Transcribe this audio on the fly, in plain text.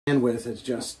bandwidth is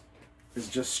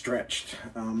just stretched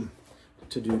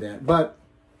to do that. But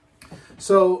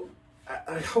so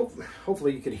I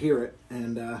hopefully you could hear it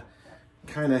and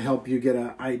kind of help you get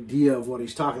an idea of what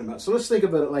he's talking about. So let's think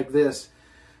about it like this.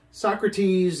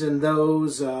 Socrates and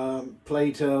those,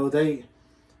 Plato,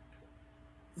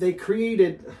 they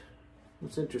created,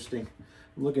 what's interesting,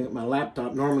 I'm looking at my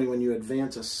laptop. Normally when you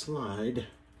advance a slide,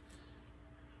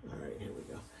 all right, here we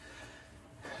go,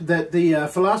 that the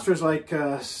philosophers like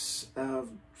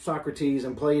Socrates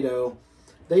and Plato,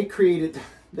 they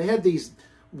had these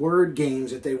word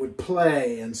games that they would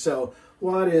play. And so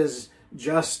what is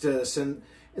justice? And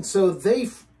so they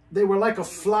were like a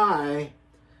fly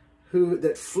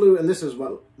that flew, and this is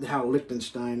how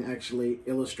Wittgenstein actually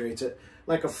illustrates it,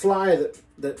 like a fly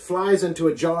that flies into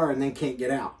a jar and then can't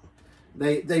get out.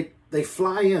 They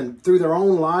fly in through their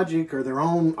own logic or their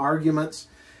own arguments.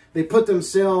 They put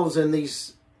themselves in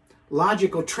these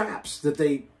logical traps that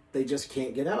they just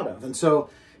can't get out of. And so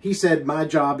he said, my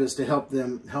job is to help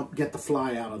get the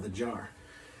fly out of the jar.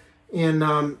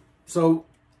 And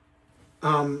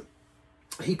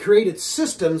he created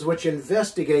systems which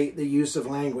investigate the use of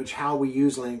language, how we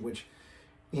use language.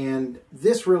 And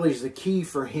this really is the key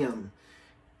for him.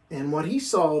 And what he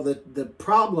saw, that the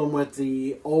problem with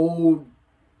the old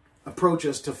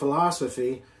approaches to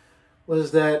philosophy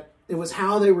was that it was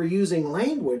how they were using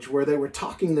language, where they were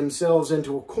talking themselves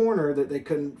into a corner that they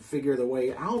couldn't figure the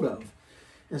way out of.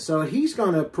 And so he's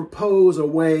going to propose a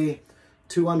way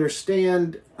to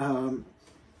understand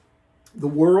the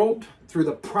world through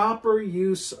the proper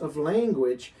use of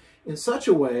language in such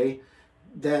a way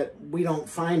that we don't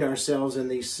find ourselves in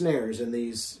these snares and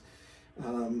these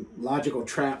logical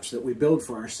traps that we build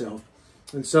for ourselves.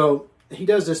 And so he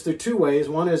does this through two ways.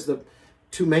 One is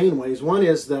two main ways. One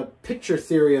is the picture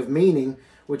theory of meaning,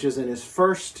 which is in his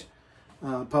first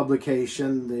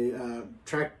publication, the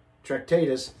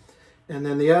Tractatus, and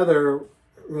then the other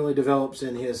really develops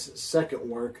in his second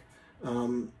work,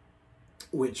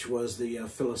 which was the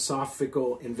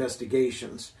Philosophical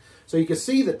Investigations. So you can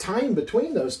see the time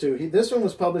between those two. This one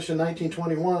was published in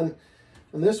 1921,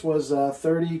 and this was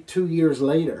 32 years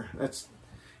later.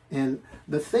 And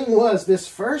the thing was, this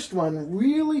first one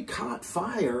really caught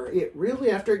fire. It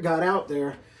really, after it got out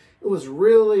there, it was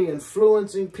really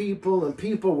influencing people, and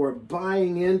people were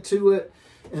buying into it.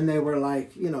 And they were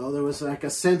like, you know, there was like a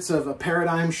sense of a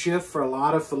paradigm shift for a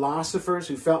lot of philosophers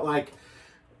who felt like,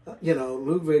 you know,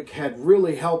 Ludwig had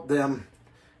really helped them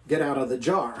get out of the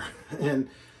jar. And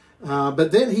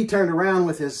but then he turned around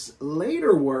with his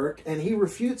later work and he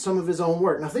refutes some of his own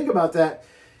work. Now think about that.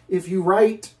 If you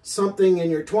write something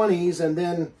in your 20s and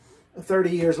then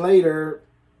 30 years later,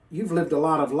 you've lived a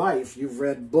lot of life. You've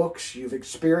read books, you've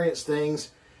experienced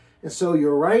things. And so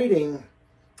your writing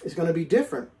is going to be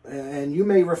different. And you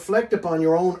may reflect upon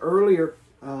your own earlier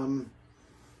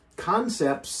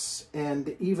concepts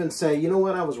and even say, you know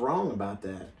what, I was wrong about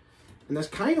that. And that's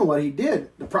kind of what he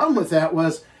did. The problem with that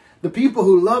was the people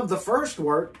who loved the first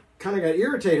work kind of got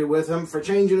irritated with him for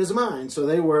changing his mind. So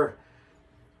they were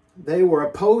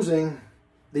opposing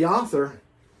the author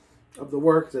of the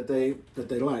work that they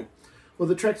liked. Well,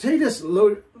 the Tractatus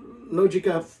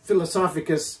Logica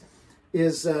Philosophicus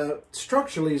is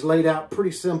structurally is laid out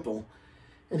pretty simple.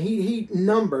 And he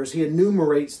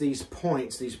enumerates these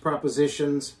points, these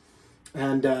propositions.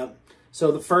 And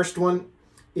so the first one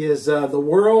is the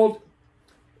world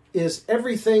is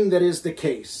everything that is the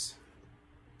case.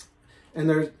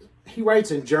 And he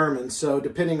writes in German, so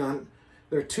depending on,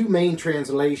 there are two main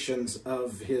translations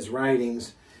of his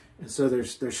writings. And so they're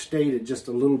stated just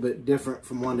a little bit different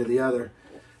from one to the other.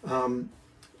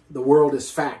 The world is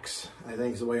facts, I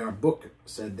think is the way our book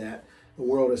said that. The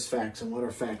world is facts. And what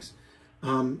are facts?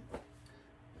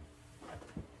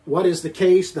 What is the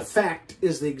case? The fact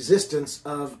is the existence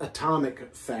of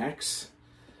atomic facts.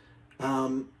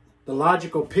 The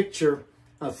logical picture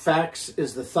of facts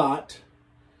is the thought.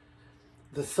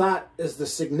 The thought is the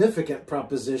significant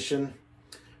proposition.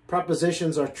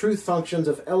 Propositions are truth functions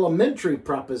of elementary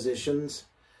propositions.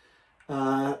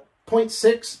 Point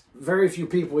 6, very few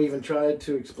people even tried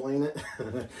to explain it.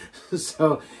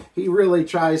 So he really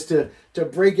tries to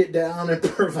break it down and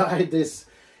provide this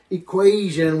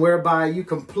equation whereby you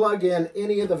can plug in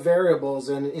any of the variables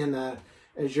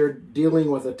as you're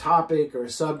dealing with a topic or a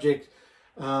subject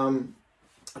to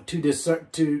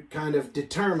kind of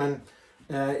determine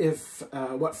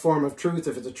what form of truth,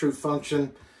 if it's a truth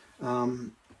function,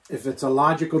 if it's a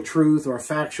logical truth or a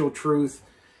factual truth.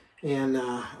 And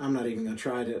I'm not even going to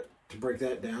try to break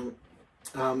that down.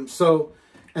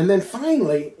 And then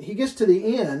finally, he gets to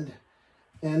the end,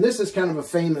 and this is kind of a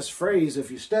famous phrase.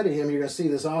 If you study him, you're going to see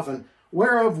this often.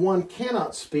 whereof one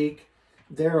cannot speak,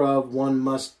 thereof one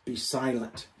must be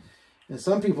silent. And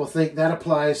some people think that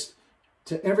applies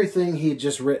to everything he had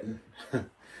just written.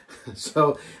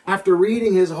 So after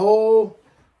reading his whole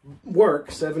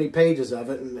work, 70 pages of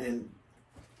it, and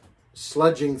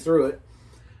sludging through it,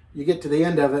 you get to the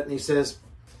end of it and he says,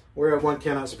 whereof one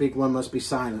cannot speak, one must be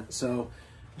silent. So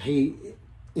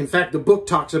in fact, the book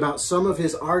talks about some of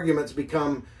his arguments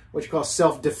become what you call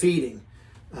self-defeating.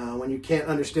 When you can't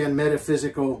understand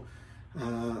metaphysical,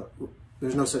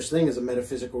 there's no such thing as a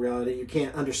metaphysical reality. You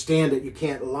can't understand it. You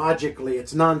can't logically.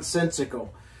 It's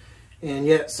nonsensical. And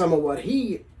yet some of what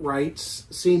he writes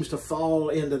seems to fall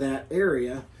into that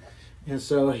area. And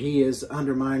so he is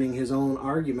undermining his own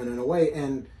argument in a way.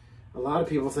 And a lot of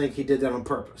people think he did that on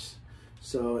purpose.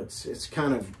 So it's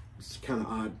kind of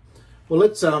odd. Well,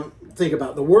 let's think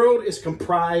about it. The world is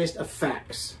comprised of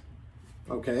facts.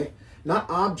 Okay? Not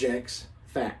objects,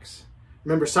 facts.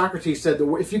 Remember, Socrates said,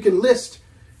 if you can list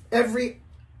every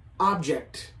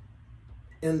object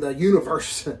in the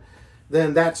universe,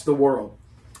 then that's the world.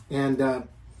 And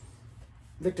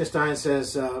Wittgenstein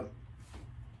says,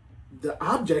 the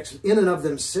objects in and of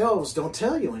themselves don't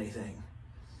tell you anything.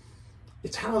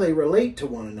 It's how they relate to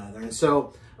one another. And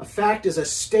so a fact is a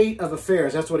state of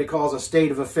affairs. That's what he calls a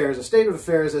state of affairs. A state of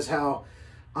affairs is how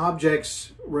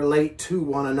objects relate to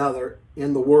one another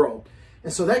in the world.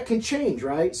 And so that can change,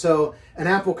 right? So an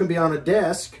apple can be on a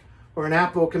desk, or an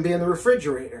apple can be in the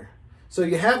refrigerator. So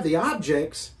you have the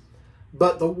objects,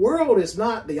 but the world is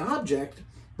not the object.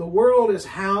 The world is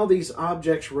how these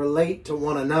objects relate to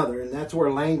one another, and that's where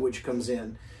language comes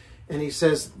in. And he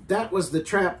says that was the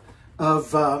trap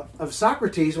of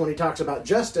Socrates when he talks about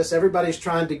justice. Everybody's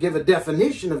trying to give a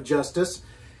definition of justice,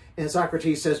 and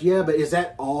Socrates says, yeah, but is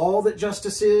that all that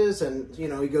justice is? And, you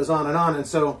know, he goes on. And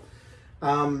so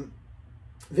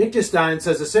Wittgenstein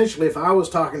says, essentially, if I was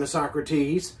talking to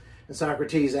Socrates, and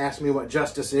Socrates asked me what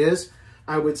justice is,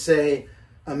 I would say,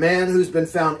 a man who's been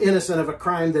found innocent of a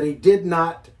crime that he did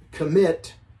not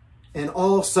commit, and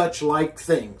all such like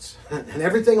things, and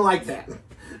everything like that.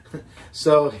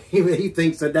 So he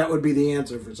thinks that would be the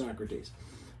answer for Socrates.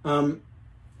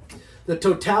 The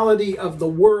totality of the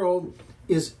world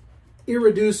is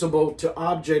irreducible to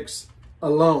objects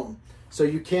alone. So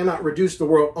you cannot reduce the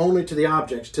world only to the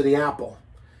objects, to the apple.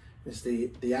 It's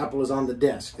the apple is on the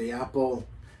desk. The apple,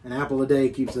 an apple a day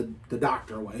keeps the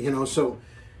doctor away. You know, so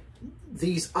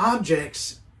these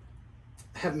objects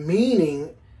have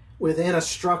meaning within a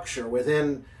structure,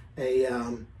 within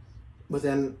the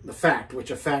fact, which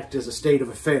a fact is a state of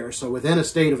affairs. So within a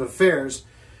state of affairs,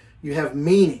 you have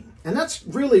meaning. And that's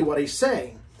really what he's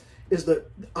saying, is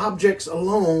that objects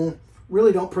alone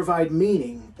really don't provide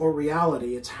meaning or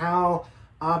reality. It's how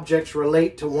objects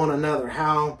relate to one another,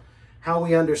 how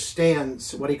we understand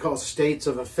what he calls states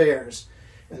of affairs.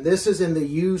 And this is in the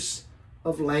use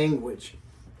of language.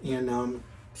 And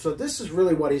so this is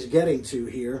really what he's getting to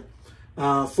here.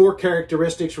 4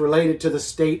 characteristics related to the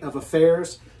state of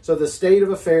affairs. So the state of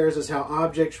affairs is how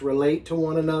objects relate to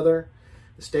one another.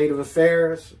 The state of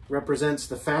affairs represents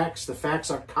the facts. The facts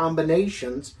are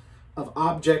combinations of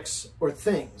objects or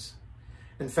things.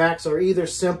 And facts are either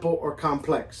simple or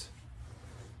complex.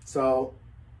 So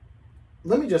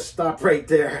let me just stop right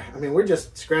there. I mean, we're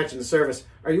just scratching the surface.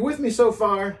 Are you with me so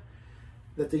far?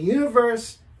 That the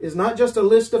universe is not just a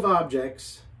list of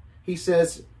objects. He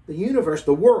says the universe,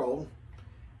 the world,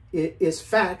 is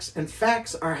facts, and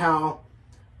facts are how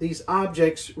these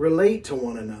objects relate to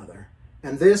one another.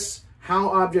 And this, how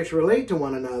objects relate to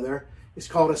one another, is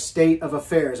called a state of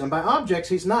affairs. And by objects,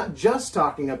 he's not just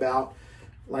talking about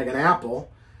like an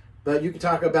apple, but you can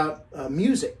talk about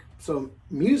music. So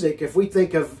music, if we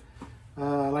think of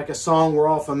like a song we're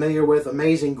all familiar with,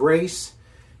 Amazing Grace,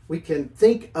 we can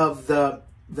think of the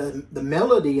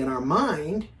melody in our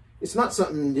mind. It's not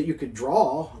something that you could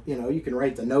draw. You know, you can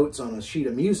write the notes on a sheet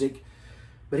of music.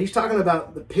 But he's talking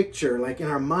about the picture. Like in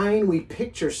our mind, we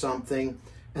picture something,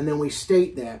 and then we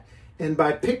state that. And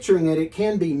by picturing it, it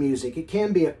can be music. It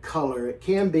can be a color. It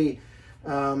can be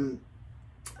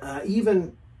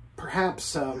even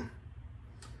perhaps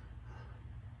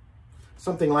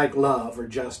something like love or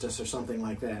justice or something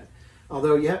like that.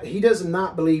 Although he does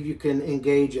not believe you can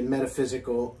engage in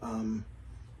metaphysical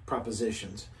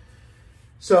propositions.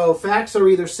 So facts are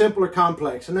either simple or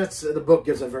complex. And that's, the book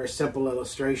gives a very simple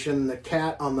illustration. The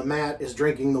cat on the mat is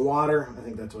drinking the water. I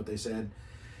think that's what they said.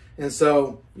 And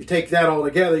so you take that all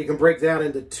together, you can break that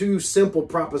into 2 simple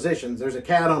propositions. There's a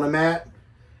cat on a mat,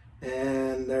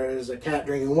 and there's a cat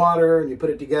drinking water, and you put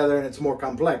it together, and it's more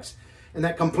complex. And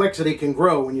that complexity can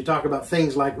grow when you talk about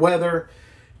things like weather.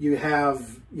 you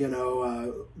have,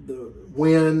 the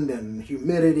wind and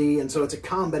humidity. And so it's a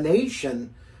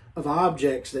combination of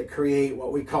objects that create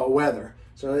what we call weather.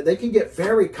 So they can get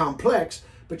very complex,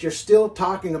 but you're still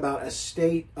talking about a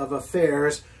state of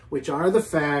affairs, which are the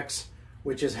facts,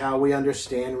 which is how we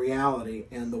understand reality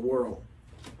and the world.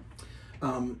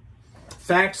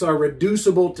 Facts are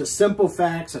reducible to simple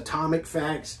facts, atomic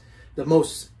facts, the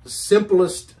most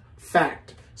simplest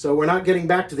fact. So we're not getting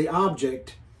back to the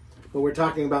object, but we're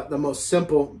talking about the most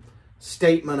simple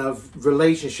statement of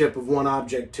relationship of one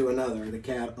object to another. The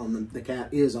cat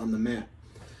is on the mat.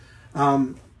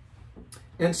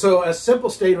 And so a simple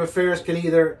state of affairs can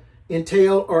either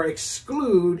entail or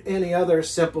exclude any other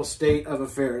simple state of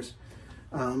affairs.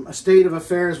 A state of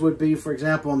affairs would be, for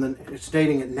example,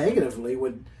 stating it negatively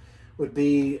would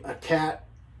be a cat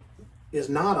is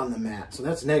not on the mat. So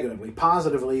that's negatively.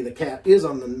 Positively, the cat is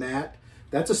on the mat.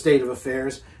 That's a state of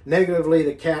affairs. Negatively,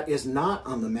 the cat is not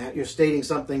on the mat. You're stating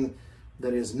something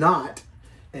that is not,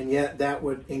 and yet that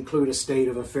would include a state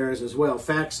of affairs as well.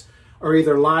 Facts are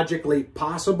either logically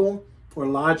possible or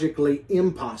logically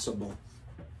impossible.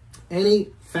 Any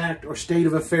fact or state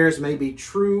of affairs may be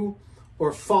true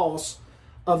or false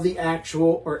of the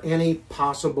actual or any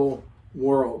possible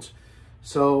worlds.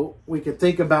 So we could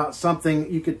think about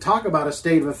something, you could talk about a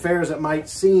state of affairs that might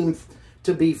seem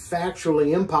to be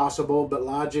factually impossible, but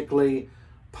logically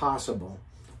possible.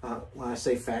 When I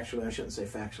say factually, I shouldn't say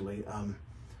factually.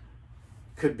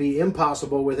 Could be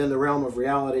impossible within the realm of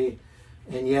reality,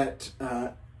 and yet,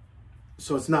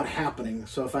 so it's not happening.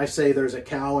 So if I say there's a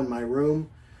cow in my room,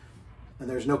 and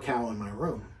there's no cow in my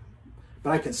room.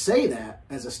 But I can say that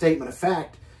as a statement of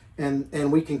fact,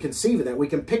 and we can conceive of that. We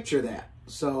can picture that.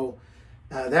 So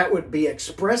that would be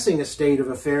expressing a state of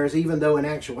affairs, even though in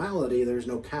actuality there's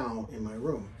no cow in my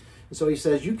room. And so he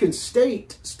says you can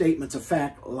state statements of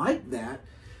fact like that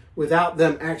without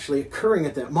them actually occurring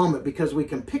at that moment, because we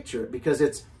can picture it, because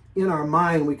it's in our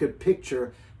mind. We could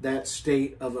picture that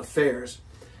state of affairs.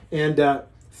 And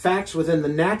facts within the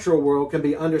natural world can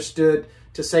be understood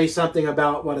to say something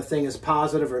about what a thing is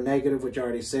positive or negative, which I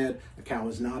already said. A cow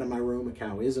is not in my room, a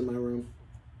cow is in my room.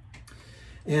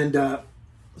 And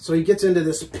so he gets into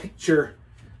this picture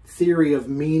theory of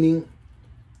meaning.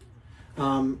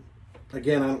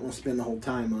 Again, I don't want to spend the whole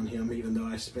time on him, even though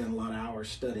I spent a lot of hours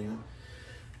studying him.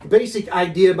 The basic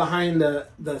idea behind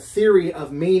the theory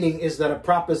of meaning is that a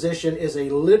proposition is a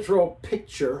literal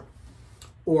picture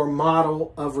or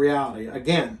model of reality.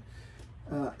 Again,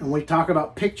 and we talk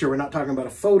about picture, we're not talking about a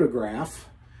photograph.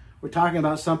 We're talking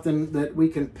about something that we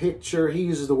can picture. He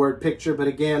uses the word picture, but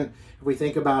again, if we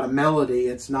think about a melody,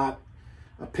 it's not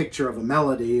a picture of a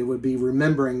melody. It would be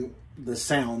remembering the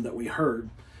sound that we heard.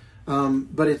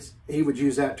 But he would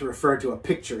use that to refer to a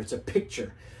picture. It's a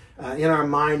picture in our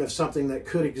mind of something that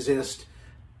could exist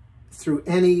through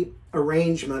any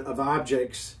arrangement of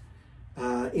objects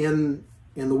in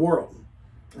the world.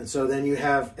 And so then you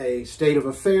have a state of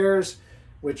affairs,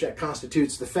 which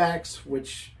constitutes the facts,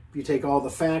 which if you take all the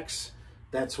facts,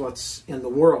 that's what's in the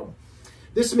world.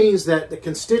 This means that the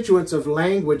constituents of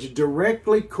language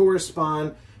directly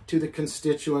correspond to the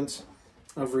constituents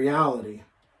of reality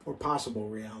or possible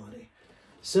reality.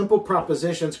 Simple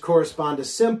propositions correspond to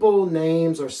simple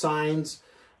names or signs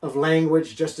of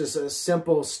language, just as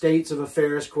simple states of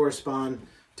affairs correspond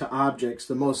to objects.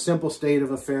 The most simple state of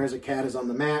affairs, a cat is on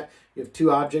the mat. You have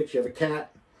two objects. You have a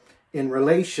cat. In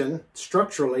relation,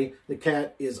 structurally, the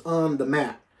cat is on the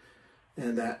mat.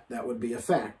 And that would be a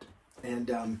fact.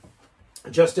 And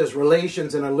just as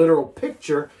relations in a literal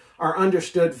picture are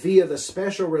understood via the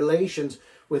special relations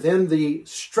within the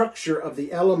structure of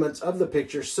the elements of the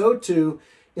picture, so too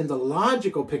in the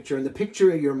logical picture, in the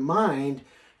picture of your mind,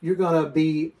 you're going to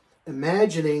be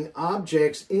imagining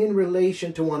objects in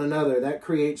relation to one another. That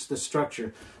creates the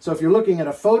structure. So if you're looking at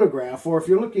a photograph, or if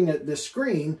you're looking at this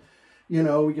screen, you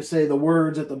know, we could say the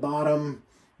words at the bottom,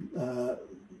 the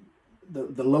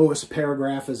lowest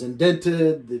paragraph is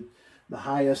indented, the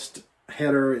highest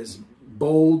header is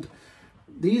bold.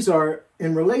 These are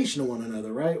in relation to one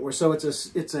another, right? So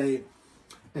it's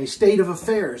a state of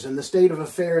affairs, and the state of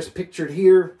affairs pictured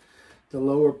here, the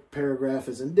lower paragraph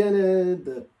is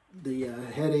indented, the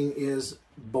heading is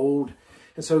bold.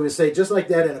 And so we say, just like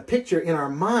that in a picture, in our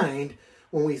mind,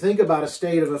 when we think about a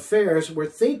state of affairs, we're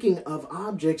thinking of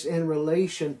objects in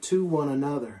relation to one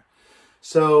another.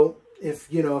 So if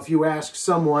you ask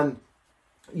someone,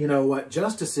 what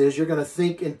justice is, you're going to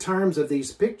think in terms of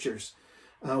these pictures,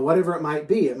 whatever it might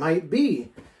be. It might be,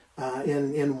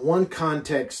 in one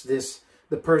context,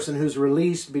 the person who's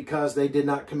released because they did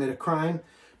not commit a crime.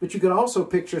 But you could also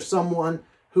picture someone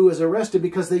who is arrested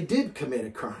because they did commit a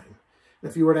crime.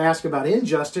 If you were to ask about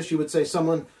injustice, you would say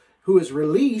someone who is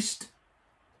released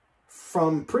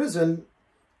from prison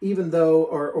even though,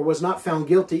 or was not found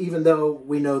guilty even though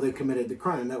we know they committed the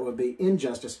crime. That would be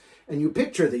injustice. And you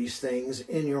picture these things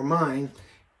in your mind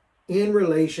in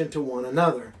relation to one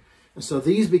another. And so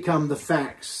these become the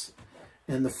facts.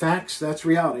 And the facts, that's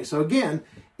reality. So again,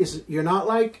 you're not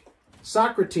like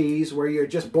Socrates where you're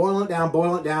just boiling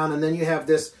it down, and then you have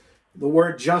the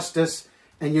word justice,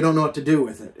 and you don't know what to do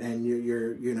with it. And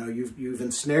you've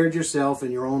ensnared yourself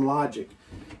in your own logic.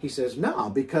 He says, no,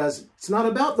 because it's not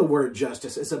about the word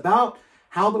justice. It's about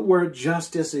how the word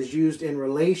justice is used in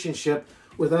relationship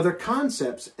with other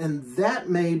concepts. And that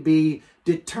may be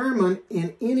determined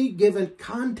in any given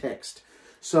context.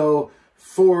 So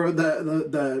for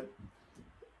the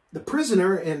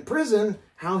prisoner in prison,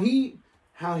 how he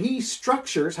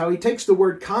structures, how he takes the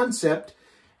word concept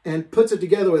and puts it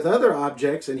together with other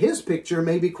objects, and his picture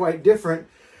may be quite different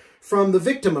from the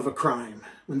victim of a crime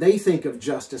when they think of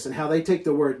justice and how they take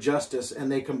the word justice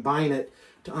and they combine it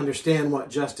to understand what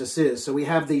justice is. So we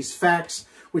have these facts,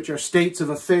 which are states of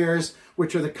affairs,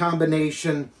 which are the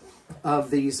combination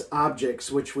of these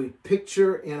objects, which we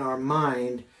picture in our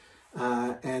mind,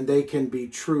 and they can be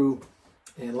true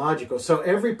and logical. So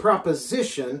every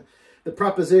proposition, the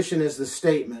proposition is the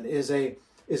statement, is a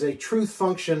truth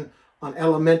function on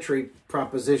elementary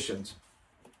propositions.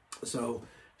 So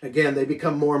again, they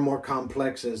become more and more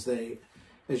complex as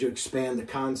you expand the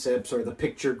concepts, or the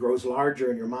picture grows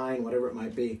larger in your mind, whatever it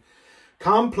might be.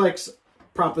 Complex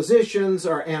propositions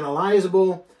are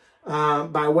analyzable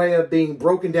by way of being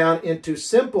broken down into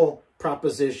simple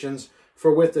propositions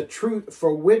for which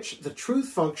the truth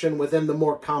function within the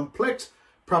more complex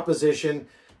proposition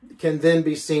can then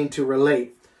be seen to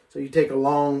relate. So you take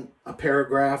a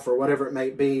paragraph or whatever it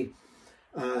might be,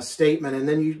 statement, and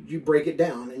then you break it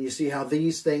down and you see how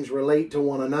these things relate to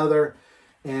one another,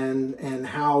 and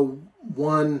how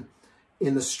one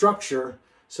in the structure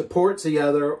supports the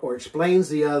other or explains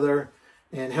the other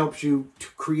and helps you to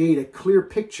create a clear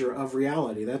picture of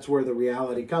reality. That's where the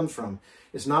reality comes from.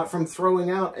 It's not from throwing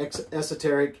out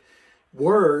esoteric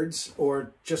words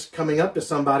or just coming up to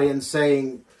somebody and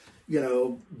saying,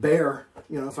 bear.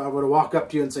 If I were to walk up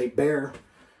to you and say bear,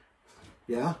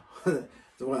 yeah,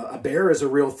 well, a bear is a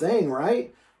real thing,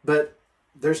 right? But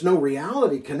there's no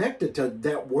reality connected to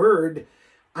that word,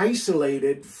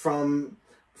 isolated from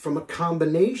a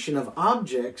combination of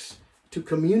objects to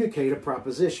communicate a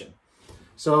proposition.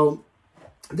 So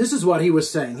this is what he was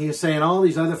saying. He was saying all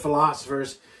these other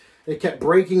philosophers, they kept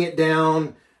breaking it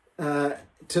down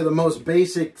to the most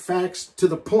basic facts to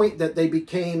the point that they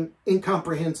became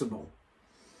incomprehensible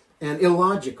and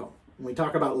illogical. When we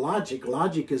talk about logic,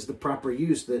 logic is the proper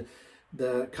use,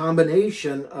 the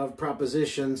combination of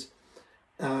propositions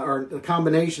or the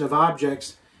combination of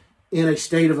objects in a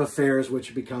state of affairs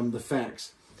which become the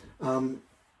facts. And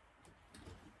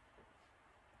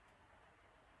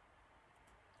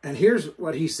here's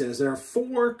what he says. There are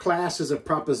 4 classes of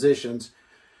propositions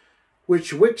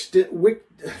which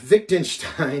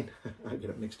Wittgenstein, I get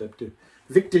it mixed up too,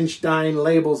 Wittgenstein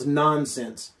labels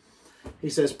nonsense. He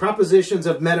says propositions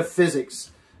of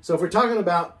metaphysics. So if we're talking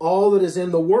about all that is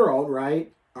in the world,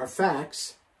 right, our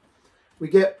facts, we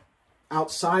get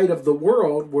outside of the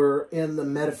world, we're in the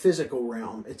metaphysical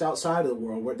realm. It's outside of the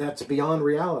world, where that's beyond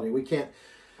reality. We can't,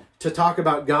 to talk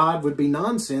about God would be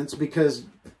nonsense because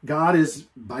God is,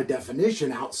 by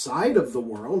definition, outside of the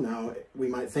world. Now, we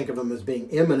might think of him as being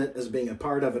immanent, as being a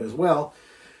part of it as well.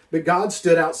 But God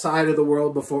stood outside of the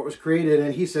world before it was created,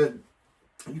 and he said,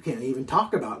 you can't even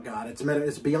talk about God. It's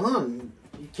beyond.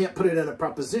 You can't put it in a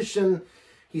proposition.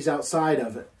 He's outside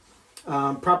of it.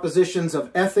 Propositions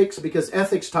of ethics, because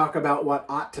ethics talk about what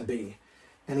ought to be.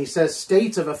 And he says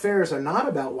states of affairs are not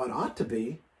about what ought to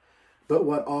be, but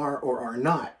what are or are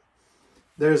not.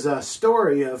 There's a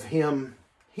story of him.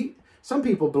 Some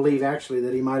people believe actually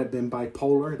that he might have been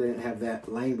bipolar. They didn't have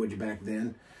that language back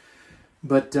then.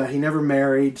 But he never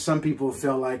married. Some people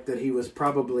feel like that he was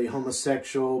probably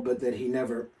homosexual, but that he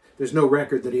never, there's no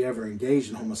record that he ever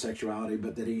engaged in homosexuality,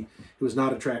 but that he was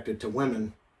not attracted to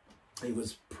women. He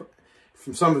was,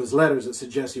 from some of his letters, it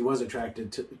suggests he was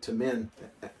attracted to men.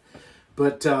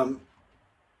 But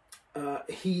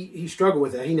he struggled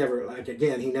with that. He never,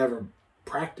 he never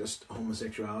practiced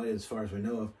homosexuality as far as we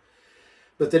know of.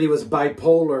 But that he was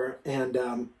bipolar.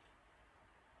 And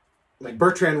like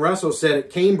Bertrand Russell said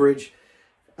at Cambridge,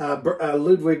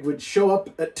 Ludwig would show up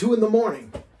at 2 in the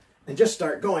morning and just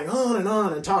start going on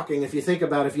and talking. If you think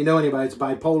about it, if you know anybody that's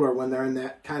bipolar, when they're in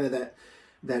that kind of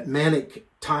that manic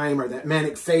time or that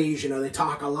manic phase, they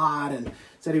talk a lot, and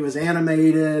said he was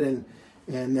animated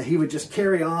and he would just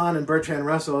carry on. And Bertrand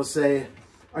Russell would say,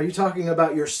 Are you talking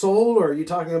about your soul, or are you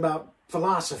talking about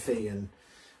philosophy? And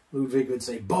Ludwig would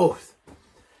say, both.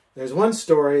 There's one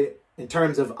story in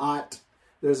terms of ought.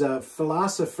 There's a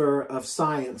philosopher of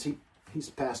science. He's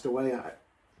passed away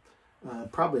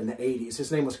probably in the 80s.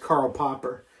 His name was Karl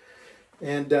Popper.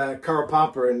 And Karl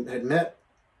Popper had met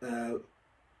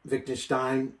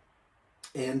Wittgenstein.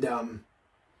 And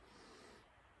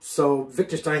so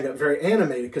Wittgenstein got very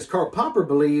animated because Karl Popper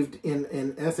believed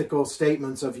in ethical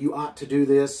statements of you ought to do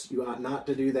this, you ought not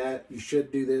to do that, you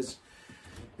should do this.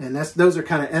 And those are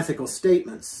kind of ethical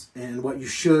statements and what you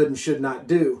should and should not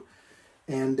do.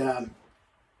 And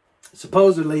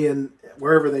supposedly,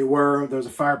 wherever they were, there was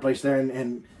a fireplace there,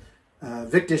 and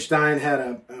Wittgenstein had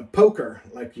a poker,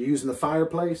 like you use in the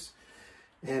fireplace.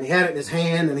 And he had it in his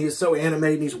hand, and he was so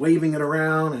animated, and he's waving it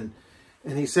around.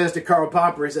 And he says to Karl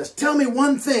Popper, he says, tell me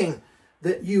one thing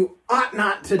that you ought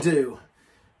not to do.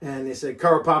 And he said,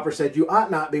 Karl Popper said, you ought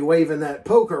not be waving that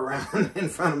poker around in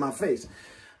front of my face.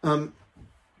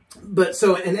 But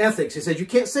so in ethics, he said, you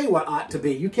can't say what ought to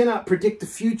be. You cannot predict the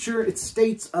future. It's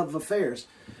states of affairs.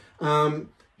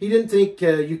 He didn't think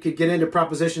you could get into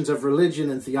propositions of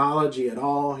religion and theology at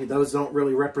all. Those don't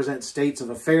really represent states of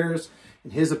affairs.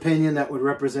 In his opinion, that would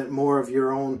represent more of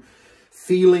your own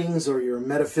feelings or your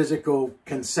metaphysical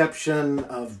conception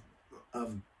of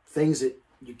things that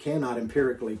you cannot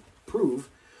empirically prove,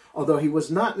 although he was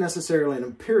not necessarily an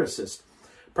empiricist.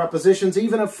 Propositions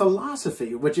even of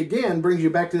philosophy, which again brings you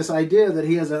back to this idea that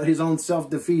he has his own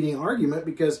self-defeating argument,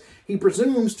 because he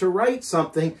presumes to write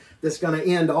something that's going to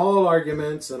end all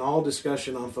arguments and all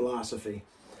discussion on philosophy.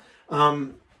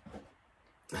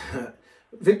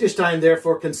 Wittgenstein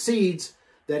therefore concedes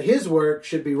that his work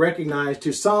should be recognized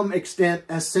to some extent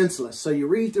as senseless. So you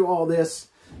read through all this,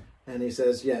 and he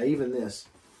says, yeah, even this.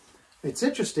 It's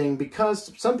interesting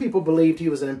because some people believed he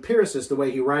was an empiricist the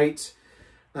way he writes.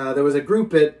 There was a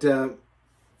group I don't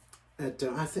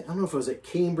know if it was at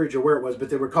Cambridge or where it was, but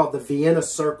they were called the Vienna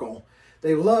Circle.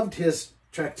 They loved his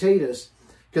Tractatus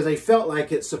because they felt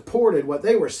like it supported what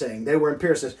they were saying. They were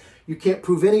empiricists. You can't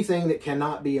prove anything that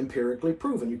cannot be empirically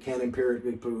proven. You can't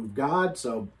empirically prove God,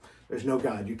 so there's no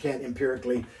God. You can't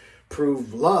empirically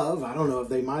prove love. I don't know if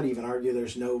they might even argue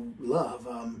there's no love.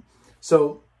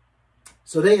 So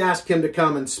they asked him to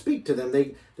come and speak to them.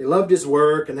 They loved his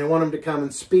work, and they want him to come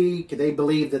and speak. They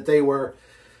believed that they were,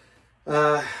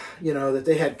 that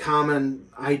they had common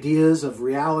ideas of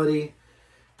reality.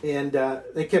 And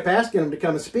they kept asking him to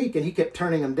come and speak, and he kept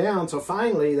turning them down. So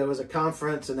finally, there was a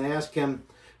conference, and they asked him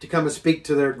to come and speak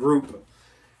to their group.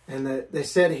 And they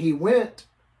said he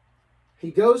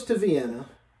goes to Vienna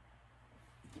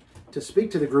to speak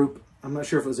to the group. I'm not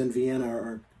sure if it was in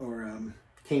Vienna or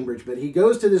Cambridge, but he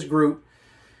goes to this group,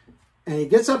 and he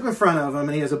gets up in front of them,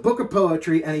 and he has a book of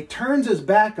poetry, and he turns his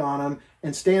back on them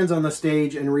and stands on the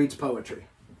stage and reads poetry.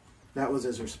 That was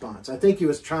his response. I think he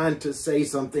was trying to say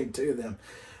something to them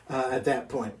at that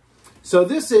point. So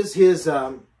this is his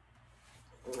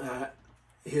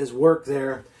work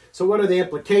there. So what are the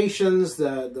implications?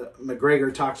 The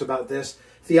McGregor talks about this.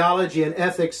 Theology and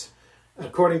ethics,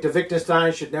 according to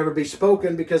Wittgenstein, should never be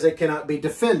spoken because they cannot be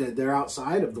defended. They're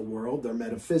outside of the world. They're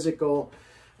metaphysical.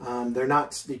 They're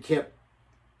not. You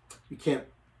can't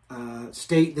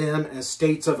state them as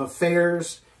states of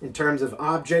affairs in terms of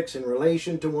objects in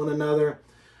relation to one another.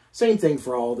 Same thing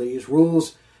for all these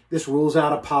rules. This rules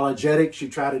out apologetics. You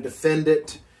try to defend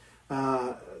it,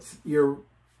 your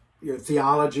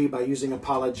theology, by using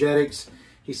apologetics.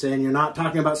 He's saying you're not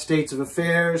talking about states of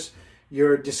affairs.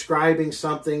 You're describing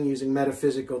something using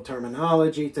metaphysical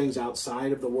terminology, things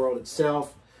outside of the world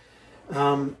itself.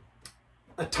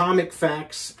 Atomic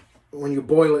facts, when you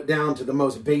boil it down to the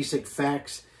most basic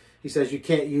facts, he says you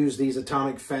can't use these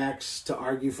atomic facts to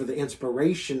argue for the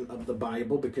inspiration of the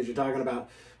Bible, because you're talking about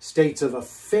states of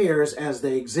affairs as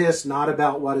they exist, not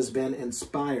about what has been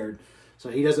inspired. So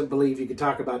he doesn't believe you could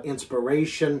talk about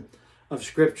inspiration of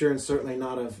Scripture, and certainly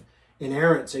not of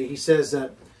inerrancy. He says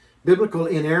that biblical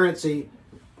inerrancy,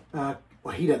 well,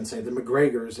 he doesn't say, the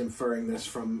McGregor is inferring this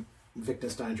from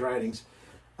Wittgenstein's writings.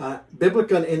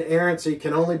 Biblical inerrancy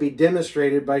can only be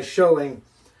demonstrated by showing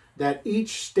that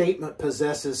each statement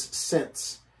possesses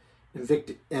sense.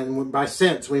 And by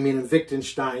sense, we mean in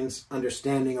Wittgenstein's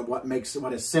understanding of what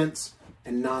is sense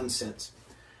and nonsense.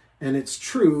 And it's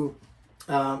true,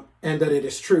 and that it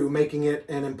is true, making it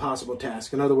an impossible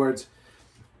task. In other words,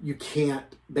 you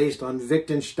can't, based on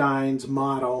Wittgenstein's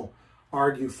model,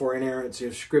 argue for inerrancy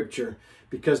of Scripture,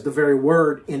 because the very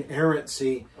word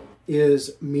inerrancy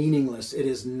is meaningless. It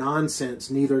is nonsense,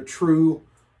 neither true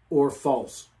or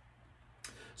false.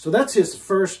 So that's his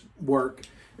first work.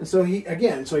 And so he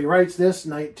writes this,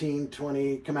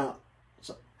 1920, come out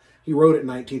He wrote it in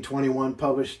 1921,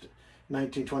 published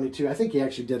 1922. I think he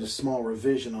actually did a small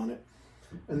revision on it.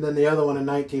 And then the other one in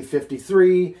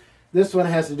 1953. This one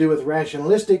has to do with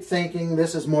rationalistic thinking.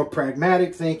 This is more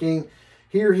pragmatic thinking.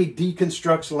 Here he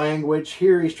deconstructs language.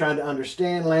 Here he's trying to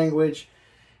understand language.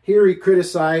 Here he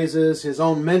criticizes his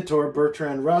own mentor,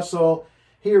 Bertrand Russell.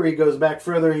 Here he goes back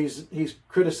further. He's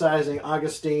criticizing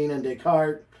Augustine and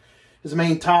Descartes. His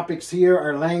main topics here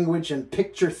are language and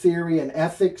picture theory and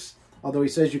ethics, although he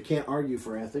says you can't argue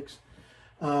for ethics.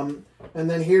 And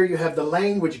then here you have the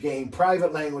language game,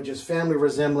 private languages, family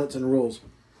resemblance, and rules.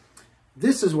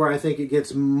 This is where I think it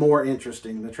gets more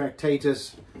interesting. The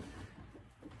Tractatus,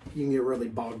 you can get really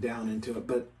bogged down into it.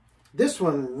 But this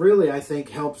one really, I think,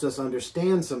 helps us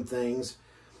understand some things.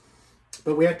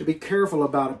 But we have to be careful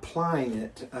about applying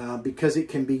it because it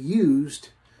can be used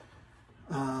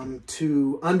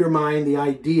to undermine the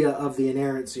idea of the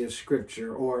inerrancy of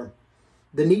Scripture or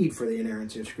the need for the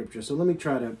inerrancy of Scripture. So let me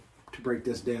try to break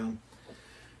this down.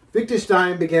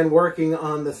 Wittgenstein began working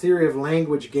on the theory of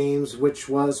language games, which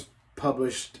was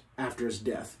published after his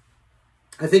death.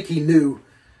 I think he knew,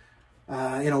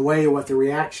 in a way, what the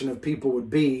reaction of people would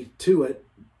be to it,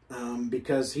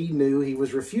 because he knew he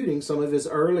was refuting some of his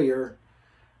earlier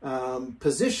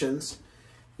positions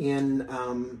in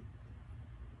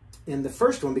the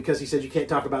first one, because he said you can't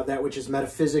talk about that which is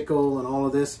metaphysical and all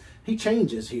of this. He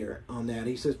changes here on that.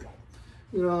 He says,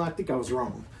 you know, I think I was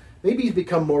wrong. Maybe he's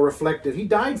become more reflective. He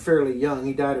died fairly young.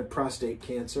 He died of prostate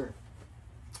cancer.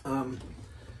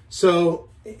 So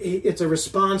it's a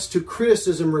response to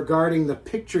criticism regarding the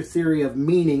picture theory of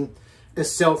meaning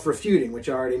as self-refuting, which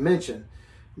I already mentioned.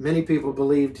 Many people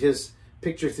believed his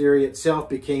picture theory itself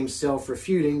became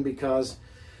self-refuting because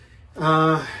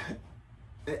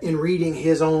in reading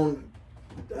his own,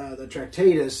 the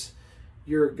Tractatus,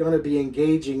 you're going to be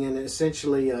engaging in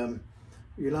essentially,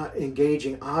 you're not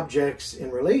engaging objects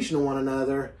in relation to one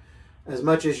another as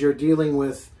much as you're dealing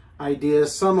with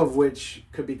ideas, some of which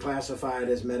could be classified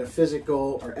as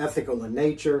metaphysical or ethical in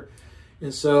nature.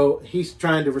 And so he's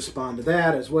trying to respond to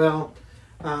that as well.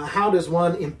 How does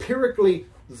one empirically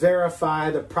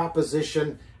verify the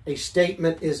proposition a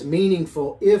statement is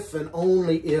meaningful if and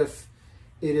only if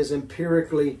it is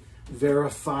empirically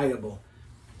verifiable?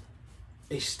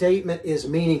 A statement is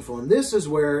meaningful. And this is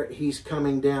where he's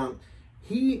coming down.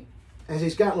 He, as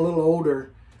he's gotten a little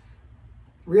older,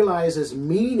 realizes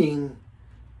meaning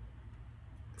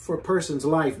for a person's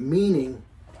life, meaning,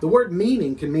 the word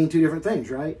meaning can mean two different things,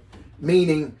 right?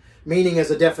 Meaning as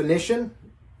a definition,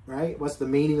 right? What's the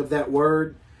meaning of that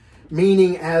word?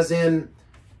 Meaning as in,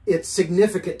 it's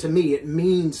significant to me. It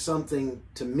means something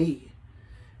to me.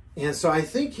 And so I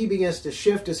think he begins to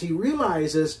shift as he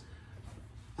realizes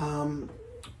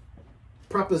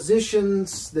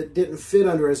propositions that didn't fit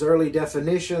under his early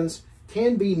definitions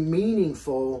can be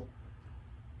meaningful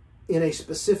in a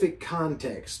specific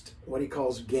context, what he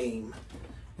calls game.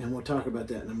 And we'll talk about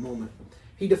that in a moment.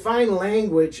 He defined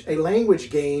language, a language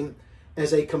game,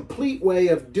 as a complete way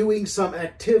of doing some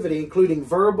activity, including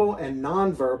verbal and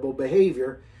nonverbal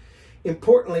behavior.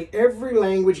 Importantly, every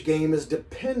language game is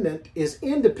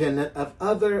independent of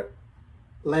other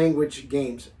language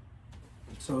games.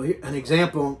 So here, an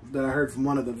example that I heard from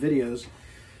one of the videos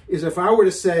is if I were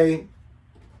to say,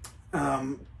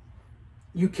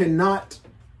 you cannot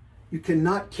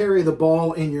carry the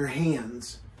ball in your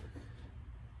hands.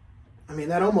 I mean,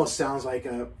 that almost sounds like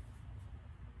a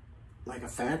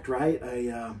fact, right?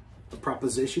 A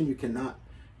proposition. You cannot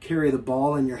carry the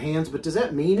ball in your hands. But does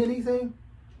that mean anything?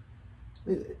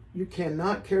 You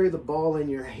cannot carry the ball in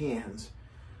your hands.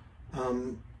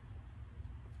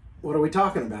 What are we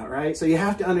talking about, right? So you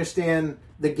have to understand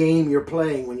the game you're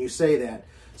playing when you say that.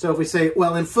 So if we say,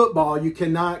 well, in football, you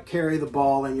cannot carry the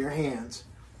ball in your hands.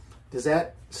 Does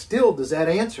that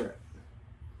answer it?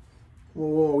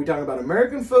 Well, are we talking about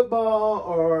American football,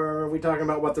 or are we talking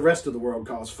about what the rest of the world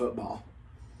calls football?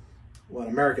 What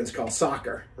Americans call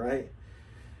soccer, right?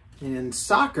 In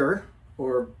soccer,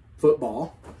 or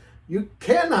football, you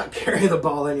cannot carry the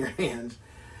ball in your hands.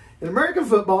 In American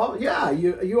football, yeah,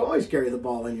 you always carry the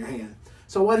ball in your hand.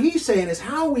 So what he's saying is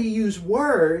how we use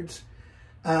words,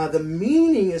 the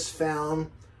meaning is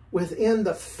found within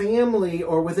the family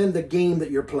or within the game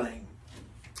that you're playing.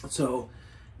 So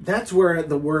that's where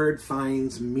the word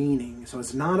finds meaning. So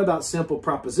it's not about simple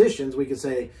propositions. We could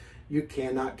say you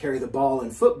cannot carry the ball in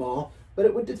football, but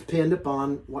it would depend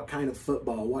upon what kind of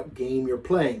football, what game you're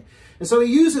playing. And so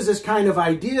he uses this kind of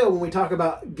idea when we talk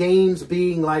about games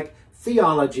being like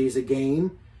theology is a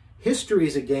game, history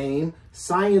is a game,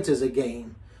 science is a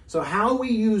game. So how we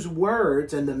use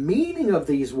words and the meaning of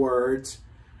these words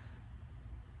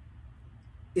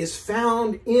is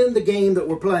found in the game that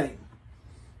we're playing.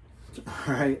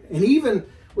 All right. And even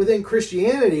within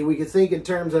Christianity, we could think in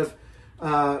terms of,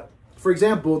 for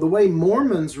example, the way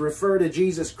Mormons refer to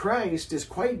Jesus Christ is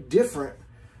quite different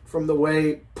from the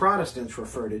way Protestants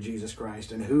refer to Jesus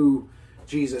Christ and who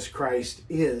Jesus Christ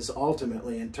is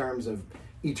ultimately in terms of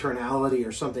eternality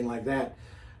or something like that.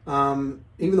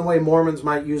 Even the way Mormons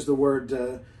might use the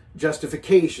word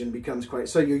justification becomes quite...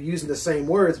 So you're using the same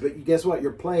words, but guess what?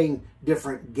 You're playing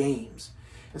different games.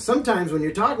 And sometimes when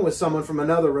you're talking with someone from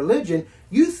another religion,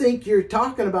 you think you're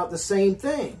talking about the same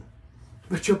thing,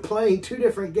 but you're playing two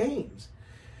different games.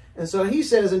 And so he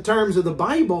says in terms of the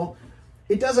Bible,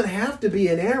 it doesn't have to be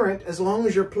inerrant as long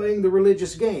as you're playing the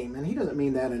religious game. And he doesn't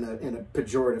mean that in a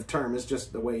pejorative term. It's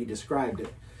just the way he described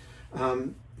it.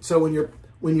 So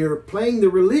when you're playing the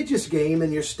religious game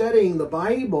and you're studying the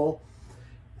Bible,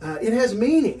 it has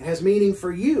meaning. It has meaning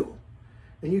for you.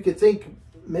 And you could think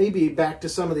maybe back to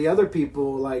some of the other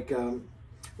people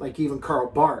like even Karl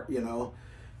Barth, you know.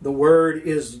 The Word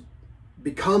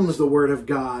becomes the Word of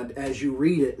God as you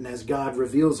read it and as God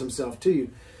reveals himself to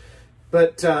you.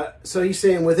 But so he's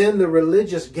saying within the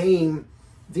religious game,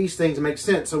 these things make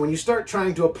sense. So when you start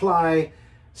trying to apply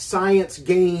science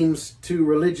games to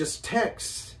religious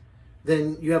texts,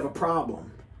 then you have a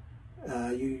problem.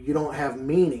 You don't have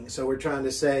meaning. So we're trying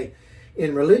to say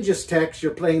in religious texts,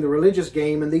 you're playing the religious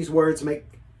game, and these words make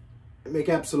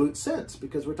absolute sense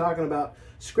because we're talking about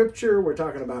Scripture, we're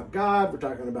talking about God, we're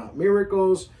talking about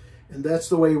miracles, and that's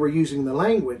the way we're using the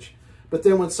language. But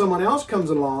then when someone else comes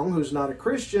along who's not a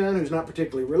Christian, who's not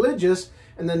particularly religious,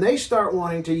 and then they start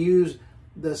wanting to use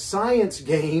the science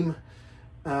game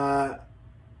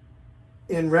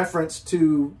in reference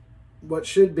to what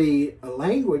should be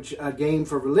a game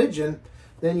for religion,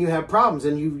 then you have problems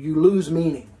and you lose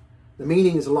meaning. The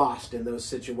meaning is lost in those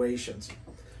situations.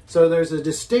 So there's a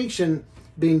distinction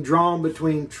being drawn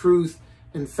between truth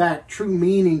and fact. True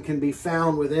meaning can be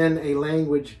found within a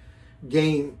language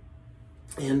game.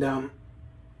 And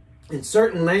in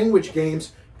certain language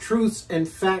games, truths and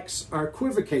facts are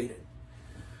equivocated.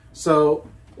 So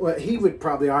what he would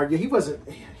probably argue,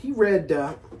 he read,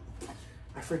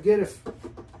 I forget if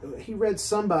he read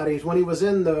somebody's, when he was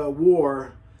in the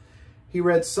war, he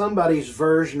read somebody's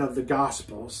version of the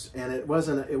Gospels, and it was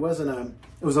a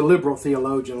liberal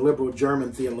theologian, a liberal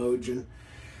German theologian.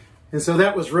 And so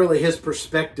that was really his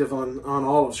perspective on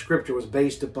all of Scripture, was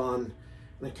based upon,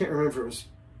 and I can't remember if it was,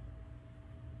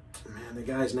 man, the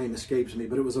guy's name escapes me,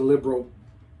 but it was a liberal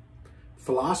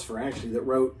philosopher, actually, that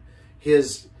wrote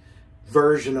his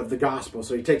version of the Gospel.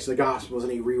 So he takes the Gospels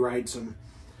and he rewrites them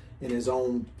in his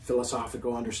own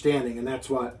philosophical understanding, and that's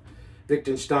what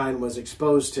Wittgenstein was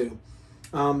exposed to.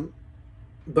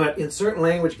 But in certain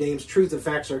language games, truth and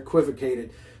facts are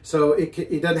equivocated. So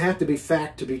it doesn't have to be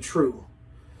fact to be true.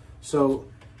 So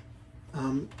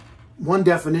one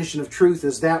definition of truth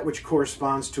is that which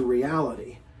corresponds to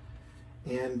reality.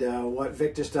 And what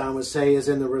Wittgenstein would say is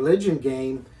in the religion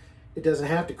game, it doesn't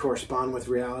have to correspond with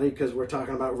reality because we're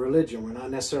talking about religion. We're not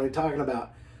necessarily talking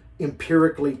about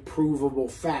empirically provable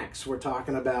facts. We're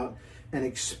talking about an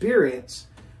experience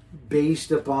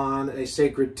based upon a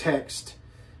sacred text.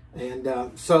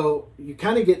 And so you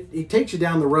kind of he takes you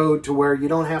down the road to where you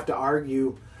don't have to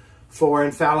argue for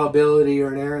infallibility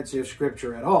or inerrancy of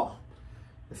Scripture at all.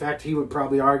 In fact, he would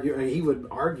probably argue,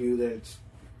 that it's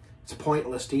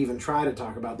pointless to even try to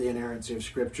talk about the inerrancy of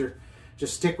Scripture.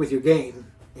 Just stick with your game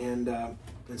and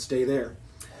stay there.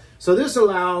 So this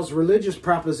allows religious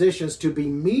propositions to be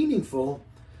meaningful,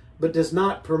 but does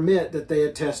not permit that they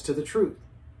attest to the truth.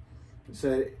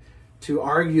 So to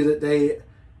argue that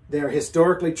they're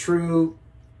historically true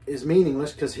is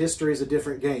meaningless because history is a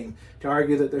different game. To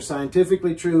argue that they're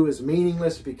scientifically true is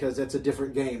meaningless because that's a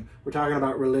different game. We're talking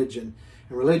about religion.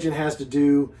 And religion has to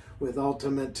do with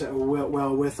ultimate,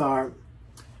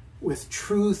 with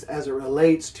truth as it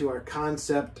relates to our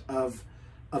concept of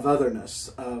otherness,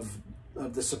 of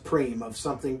the supreme, of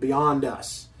something beyond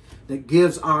us that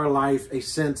gives our life a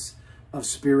sense of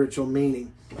spiritual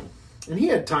meaning. And he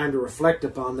had time to reflect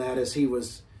upon that as he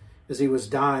was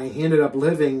dying. He ended up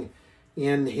living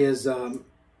in his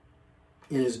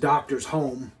doctor's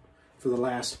home for the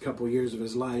last couple of years of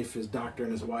his life, his doctor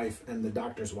and his wife and the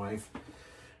doctor's wife.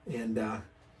 And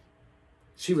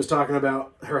she was talking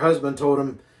about, her husband told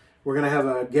him, we're going to have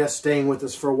a guest staying with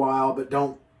us for a while, but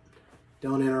don't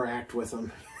interact with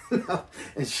him.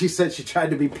 And she said she tried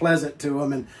to be pleasant to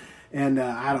him, and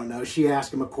I don't know, she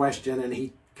asked him a question and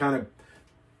he kind of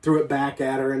threw it back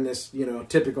at her in this,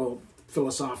 typical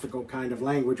philosophical kind of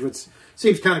language, which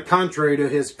seems kind of contrary to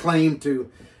his claim to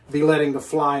be letting the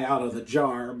fly out of the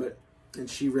jar. And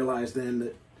she realized then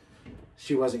that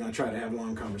she wasn't going to try to have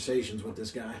long conversations with this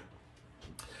guy.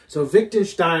 So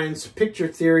Wittgenstein's picture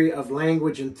theory of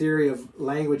language and theory of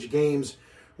language games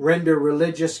render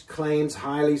religious claims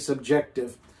highly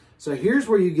subjective. So here's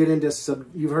where you get into,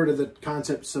 you've heard of the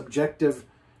concept subjective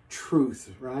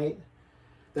truth, right?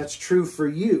 That's true for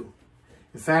you.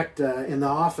 In fact, in the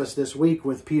office this week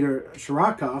with Peter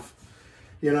Shirakoff,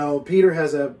 you know, Peter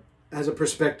has a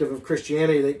perspective of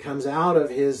Christianity that comes out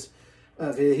of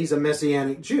he's a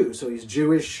Messianic Jew. So he's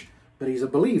Jewish, but he's a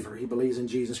believer. He believes in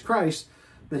Jesus Christ.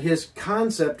 But his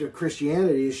concept of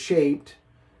Christianity is shaped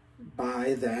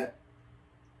by that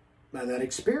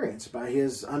experience, by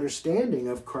his understanding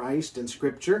of Christ and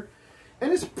Scripture.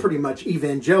 And it's pretty much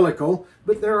evangelical,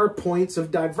 but there are points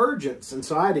of divergence. And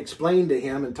so I'd explained to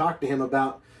him and talked to him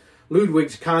about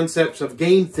Ludwig's concepts of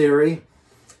game theory.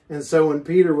 And so when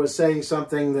Peter was saying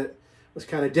something that was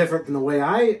kind of different from the way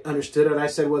I understood it, I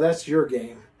said, well, that's your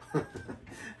game.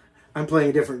 I'm playing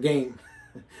a different game.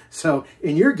 So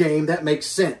in your game, that makes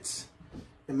sense.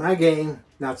 In my game,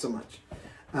 not so much.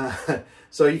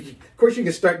 So of course you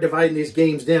can start dividing these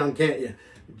games down, can't you?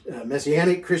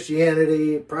 Messianic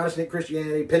Christianity, Protestant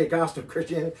Christianity, Pentecostal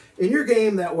Christianity. In your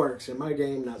game, that works. In my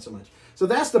game, not so much. So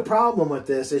that's the problem with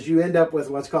this, is you end up with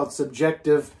what's called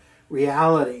subjective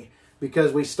reality,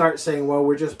 because we start saying, well,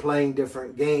 we're just playing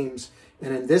different games.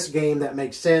 And in this game, that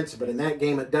makes sense, but in that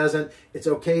game, it doesn't. It's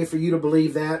okay for you to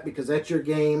believe that because that's your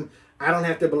game. I don't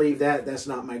have to believe that. That's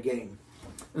not my game.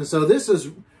 And so this is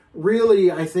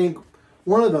really, I think,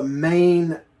 one of the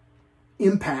main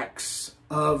impacts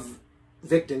of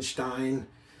Wittgenstein.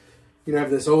 You know, I have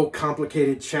this old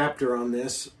complicated chapter on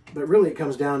this, but really it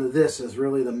comes down to this as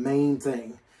really the main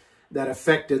thing that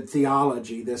affected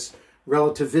theology, this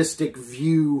relativistic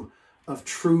view of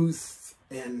truth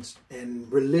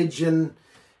and religion,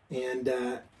 and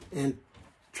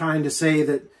trying to say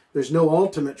that there's no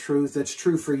ultimate truth that's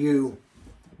true for you,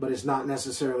 but it's not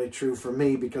necessarily true for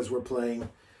me because we're playing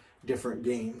different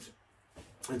games.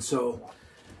 And so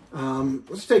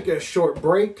let's take a short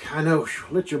break. I know,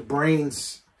 let your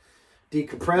brains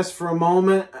decompress for a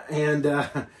moment,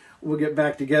 and we'll get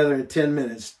back together in 10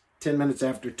 minutes, 10 minutes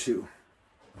after 2.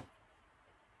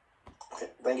 Okay,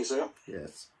 thank you, sir.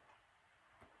 Yes.